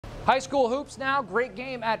High school hoops now. Great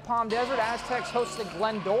game at Palm Desert. Aztecs hosted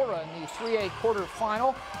Glendora in the 3A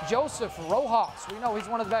quarterfinal. Joseph Rojas, we know he's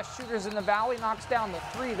one of the best shooters in the Valley, knocks down the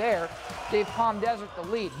three there. Gave Palm Desert the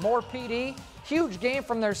lead. More PD. Huge game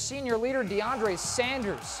from their senior leader, DeAndre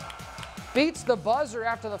Sanders. Beats the buzzer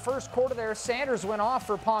after the first quarter there. Sanders went off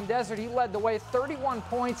for Palm Desert. He led the way, 31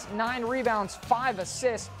 points, 9 rebounds, 5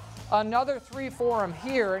 assists. Another three for him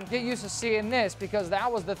here, and get used to seeing this because that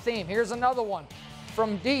was the theme. Here's another one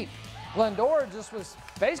from deep. Glendora just was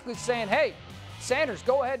basically saying, hey, Sanders,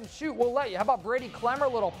 go ahead and shoot. We'll let you. How about Brady Clemmer?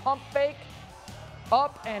 Little pump fake.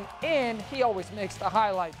 Up and in. He always makes the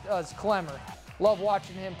highlight, does Clemmer. Love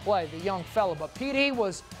watching him play, the young fella. But PD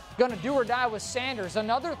was going to do or die with Sanders.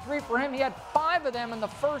 Another three for him. He had 5 of them in the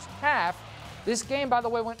first half. This game, by the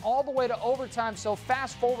way, went all the way to overtime. So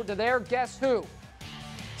fast forward to there. Guess who?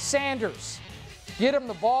 Sanders. Get him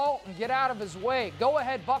the ball and get out of his way. Go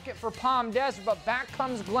ahead bucket for Palm Desert, but back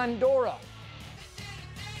comes Glendora.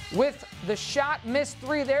 With the shot, missed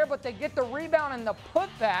 3 there, but they get the rebound and the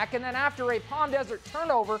putback, and then after a Palm Desert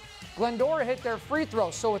turnover, Glendora hit their free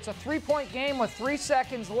throw. So it's a 3-point game with 3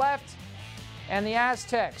 seconds left, and the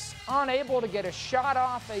Aztecs unable to get a shot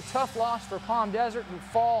off. A tough loss for Palm Desert, who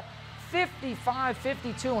fall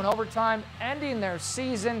 55-52 in overtime, ending their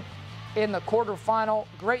season in the quarterfinal.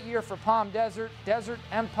 Great year for Palm Desert. Desert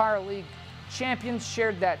Empire League champions,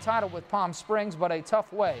 shared that title with Palm Springs, but a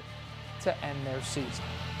tough way to end their season.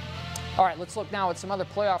 All right, let's look now at some other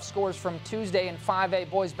playoff scores from Tuesday in 5A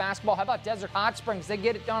boys basketball. How about Desert Hot Springs? They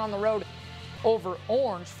get it done on the road over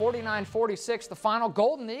Orange, 49-46 the final.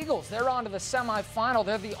 Golden Eagles, they're on to the semifinal.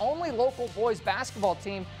 They're the only local boys basketball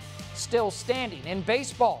team still standing. In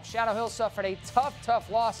baseball, Shadow Hill suffered a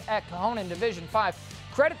tough loss at Cajon in Division 5.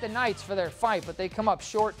 Credit the Knights for their fight, but they come up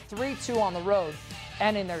short 3-2 on the road,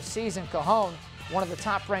 ending their season. Cajon, one of the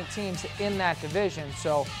top-ranked teams in that division,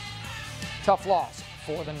 so tough loss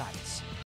for the Knights.